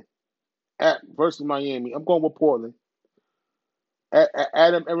Portland versus Miami. I'm going with Portland at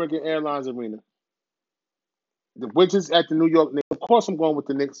Adam Aragon Airlines Arena. The Wizards at the New York Knicks. Of course, I'm going with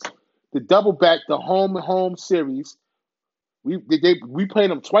the Knicks. The double back, the home and home series. We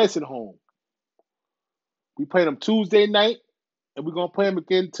played them twice at home. We played them Tuesday night, and we're gonna play them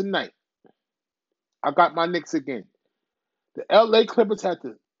again tonight. I got my Knicks again. The LA Clippers at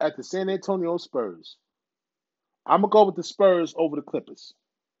the San Antonio Spurs. I'm gonna go with the Spurs over the Clippers.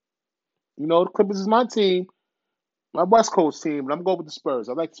 The Clippers is my team, my West Coast team, but I'm going with the Spurs.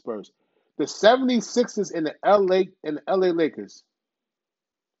 I like the Spurs. The 76ers and the LA Lakers.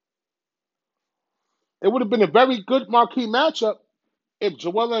 It would have been a very good marquee matchup if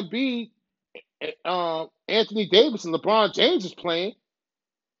Joel Embiid, Anthony Davis, and LeBron James was playing.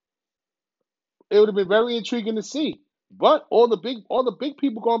 It would have been very intriguing to see. But all the big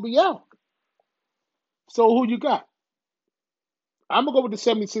people gonna be out. So who you got? I'm gonna go with the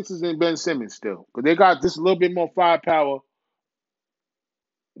 76ers and Ben Simmons still, because they got just a little bit more firepower.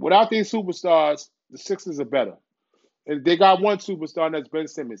 Without these superstars, the Sixers are better. And they got one superstar, and that's Ben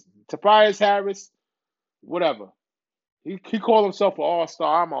Simmons. Tobias Harris, whatever. He called himself an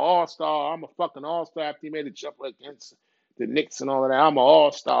all-star. I'm an all-star. I'm a fucking all-star after he made a jump against the Knicks and all of that. I'm an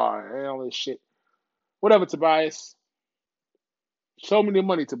all-star and all this shit. Whatever, Tobias. Show me the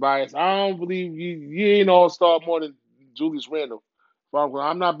money, Tobias. I don't believe you ain't all-star more than Julius Randle.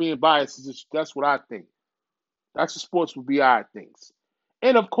 I'm not being biased. That's what I think. That's what sports would be, I think.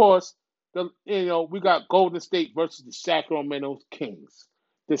 And of course, we got Golden State versus the Sacramento Kings.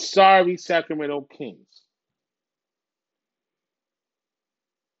 The sorry Sacramento Kings.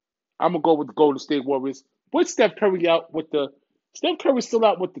 I'm gonna go with the Golden State Warriors. With Steph Curry out with the Steph Curry's still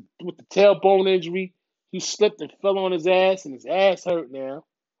out with the tailbone injury. He slipped and fell on his ass, and his ass hurt now.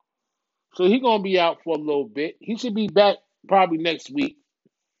 So he's gonna be out for a little bit. He should be back probably next week.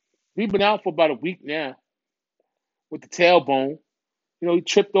 He's been out for about a week now with the tailbone. He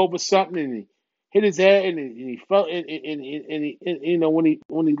tripped over something and he hit his head and he fell when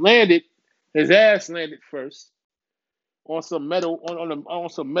he landed, his ass landed first on some metal on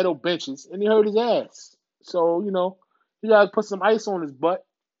some metal benches and he hurt his ass. So he gotta put some ice on his butt.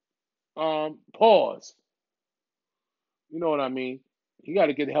 Pause. You know what I mean? He got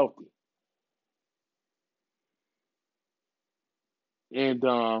to get healthy. And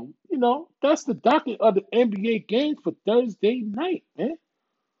that's the docket of the NBA games for Thursday night, man.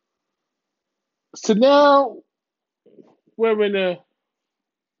 So now we're in a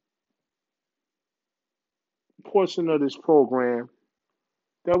portion of this program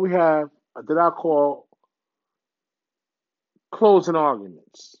that we have that I call closing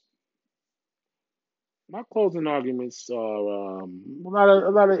arguments. My closing arguments are a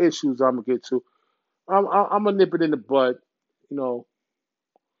lot of issues I'm gonna get to. I'm gonna nip it in the bud. You know,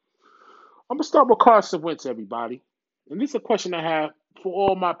 I'm gonna start with Carson Wentz, everybody. And this is a question I have for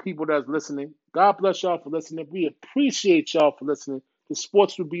all my people that's listening. God bless y'all for listening. We appreciate y'all for listening to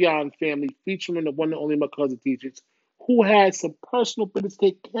Sports with Beyond Family, featuring the one and only my cousin teachers, who had some personal business to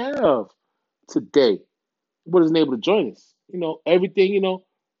take care of today. Wasn't able to join us. Everything.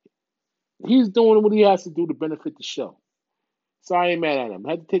 He's doing what he has to do to benefit the show. So I ain't mad at him.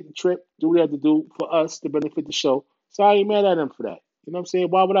 Had to take the trip, do what he had to do for us to benefit the show. So I ain't mad at him for that. You know what I'm saying?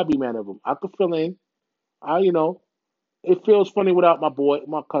 Why would I be mad at him? I could fill in. It feels funny without my boy,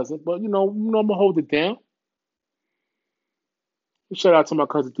 my cousin, but I'm gonna hold it down. Shout out to my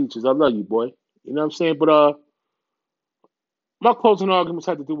cousin teachers. I love you, boy. You know what I'm saying? But my closing arguments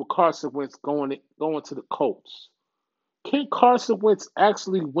had to do with Carson Wentz going to the Colts. Can Carson Wentz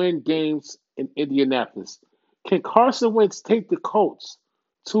actually win games in Indianapolis? Can Carson Wentz take the Colts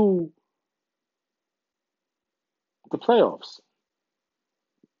to the playoffs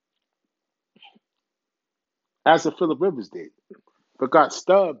as a Phillip Rivers did, but got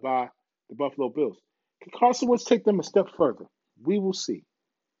stubbed by the Buffalo Bills? Can Carson Wentz take them a step further? We will see.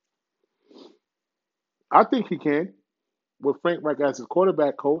 I think he can with Frank Reich as his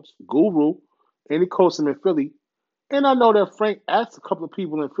quarterback coach, guru, and he coached him in Philly. And I know that Frank asked a couple of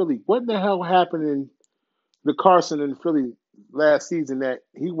people in Philly, what the hell happened in the Carson in Philly last season that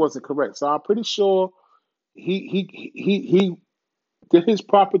he wasn't correct. So I'm pretty sure he did his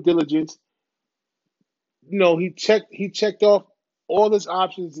proper diligence. He checked off all his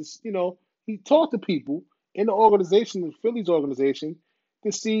options. He talked to people in the organization, the Phillies organization,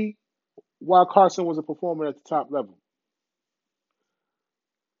 to see why Carson was a performer at the top level.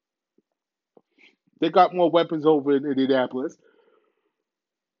 They got more weapons over in Indianapolis.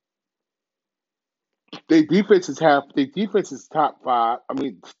 Their defense is top five. I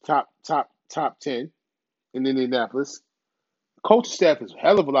mean, top 10 in Indianapolis. Coaching staff is a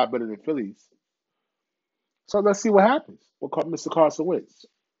hell of a lot better than Phillies. So let's see what happens with Mr. Carson Wentz.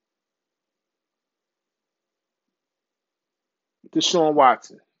 Deshaun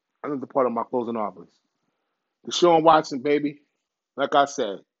Watson. Another part of my closing offers. Deshaun Watson, baby. Like I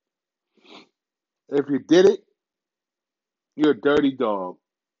said, if you did it, you're a dirty dog.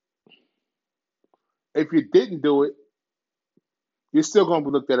 If you didn't do it, you're still going to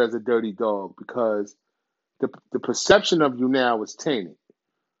be looked at as a dirty dog because the perception of you now is tainted.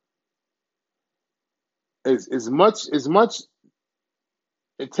 As much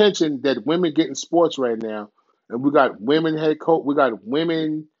attention that women get in sports right now, and we got women head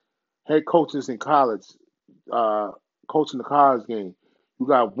coaches in college, uh, coaching the college game. We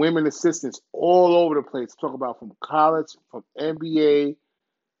got women assistants all over the place. Talk about from college, from NBA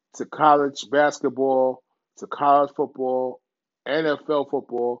to college basketball to college football, NFL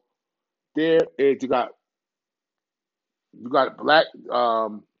football. There is you got black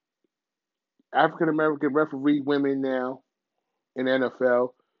African American referee women now in the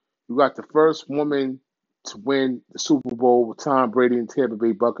NFL. You got the first woman to win the Super Bowl with Tom Brady and Tampa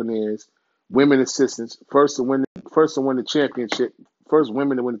Bay Buccaneers. Women assistants, first to win the championship, first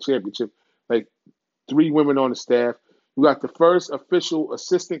women to win the championship. Like 3 women on the staff. You got the first official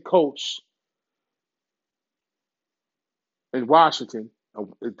assistant coach in Washington.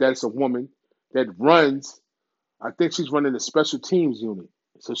 That's a woman that runs. I think she's running the special teams unit.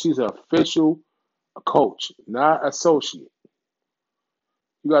 So she's an official coach, not associate.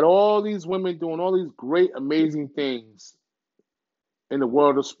 You got all these women doing all these great, amazing things in the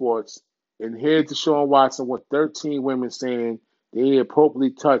world of sports. And here's Deshaun Watson with 13 women saying they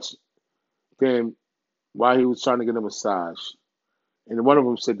appropriately touched Then while he was trying to get a massage, and one of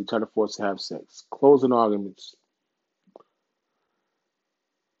them said they tried to force to have sex. Closing arguments.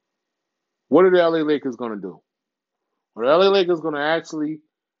 What are the LA Lakers going to do? Are the LA Lakers going to actually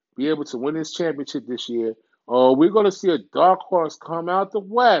be able to win this championship this year? Or we're going to see a dark horse come out the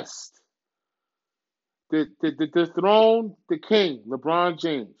West, dethrone the king, LeBron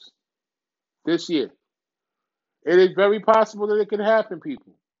James, this year? It is very possible that it can happen,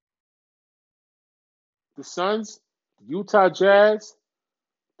 people. The Suns, the Utah Jazz,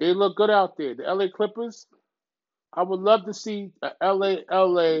 they look good out there. The LA Clippers, I would love to see a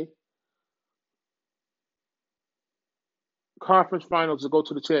LA conference finals to go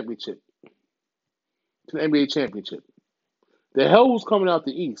to the championship, to the NBA championship. The hell who's coming out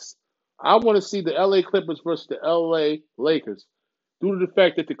the East? I want to see the LA Clippers versus the LA Lakers due to the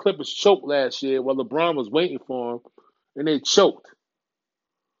fact that the Clippers choked last year while LeBron was waiting for them, and they choked.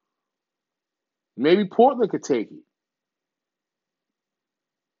 Maybe Portland could take it.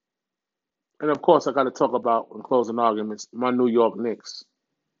 And of course, I got to talk about, in closing arguments, my New York Knicks.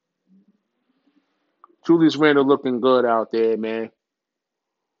 Julius Randle looking good out there, man.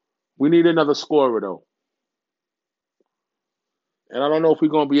 We need another scorer, though. And I don't know if we're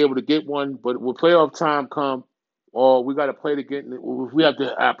going to be able to get one, but will playoff time come, or we got to play to get, if we have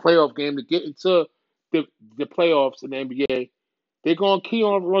a playoff game to get into the playoffs in the NBA, they're going to key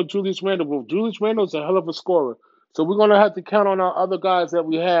on Julius Randle. Julius Randle's a hell of a scorer. So we're going to have to count on our other guys that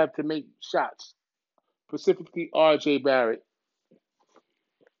we have to make shots, specifically R.J. Barrett.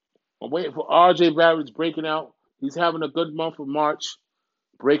 I'm waiting for R.J. Barrett's breaking out. He's having a good month of March,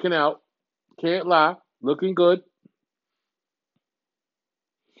 breaking out. Can't lie, looking good.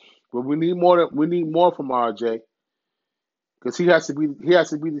 But we need more. We need more from R.J. because he has to be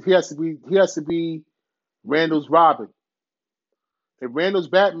Randall's Robin. If Randall's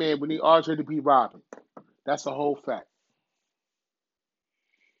Batman, we need R.J. to be Robin. That's a whole fact.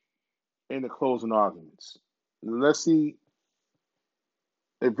 In the closing arguments, let's see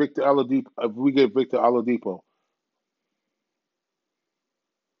if we get Victor Oladipo.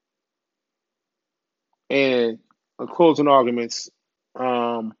 And in closing arguments,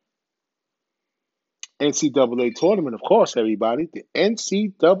 NCAA tournament, of course, everybody. The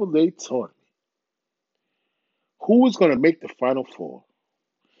NCAA tournament. Who is going to make the Final Four?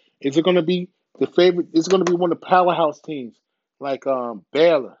 Is it going to be the favorite? Is it going to be one of the powerhouse teams like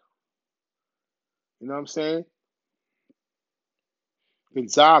Baylor? You know what I'm saying?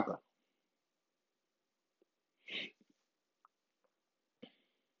 Gonzaga.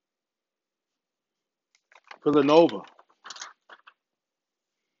 Villanova.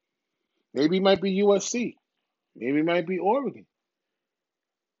 Maybe it might be USC. Maybe it might be Oregon.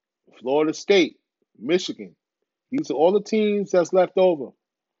 Florida State. Michigan. These are all the teams that's left over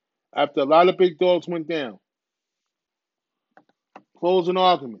after a lot of big dogs went down. Closing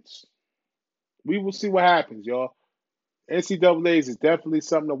arguments. We will see what happens, y'all. NCAA's is definitely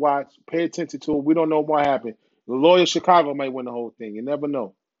something to watch. Pay attention to it. We don't know what happened. The Loyola Chicago might win the whole thing. You never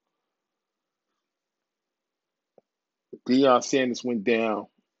know. Deion Sanders went down.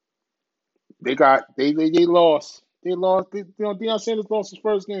 They lost. They lost. Deion Sanders lost his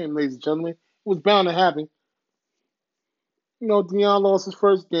first game, ladies and gentlemen. It was bound to happen. Deion lost his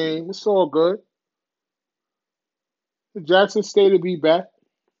first game. It's all good. Jackson State will be back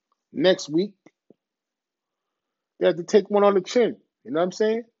next week. They have to take one on the chin. You know what I'm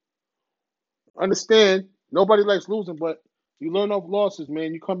saying? Understand, nobody likes losing, but you learn off losses,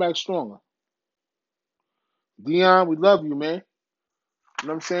 man. You come back stronger. Deion, we love you, man. You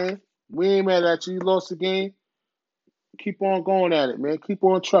know what I'm saying? We ain't mad at you. You lost the game. Keep on going at it, man. Keep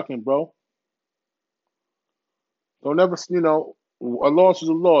on trucking, bro. Don't ever, a loss is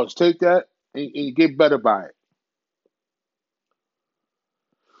a loss. Take that and you get better by it.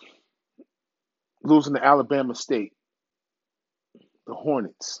 Losing to Alabama State, the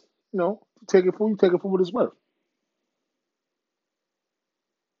Hornets. Take it for what it's worth.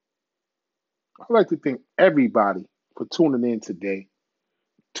 I'd like to thank everybody for tuning in today.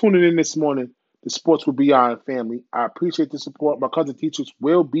 Tuning in this morning, the Sports with Beyond family. I appreciate the support. My cousin teachers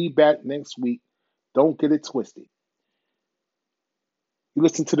will be back next week. Don't get it twisted. You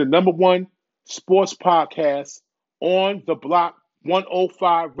listen to the number one sports podcast on the block,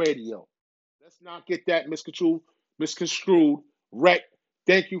 105 Radio. Let's not get that misconstrued. Rec,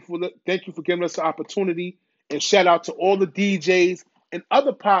 thank you for giving us the opportunity, and shout out to all the DJs and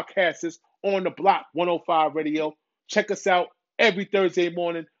other podcasters on the block, 105 Radio. Check us out every Thursday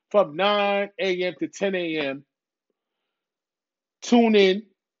morning from 9 a.m. to 10 a.m. Tune in,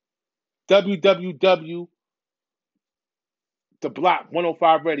 the Block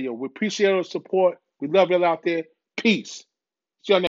 105 Radio. We appreciate your support. We love y'all out there. Peace.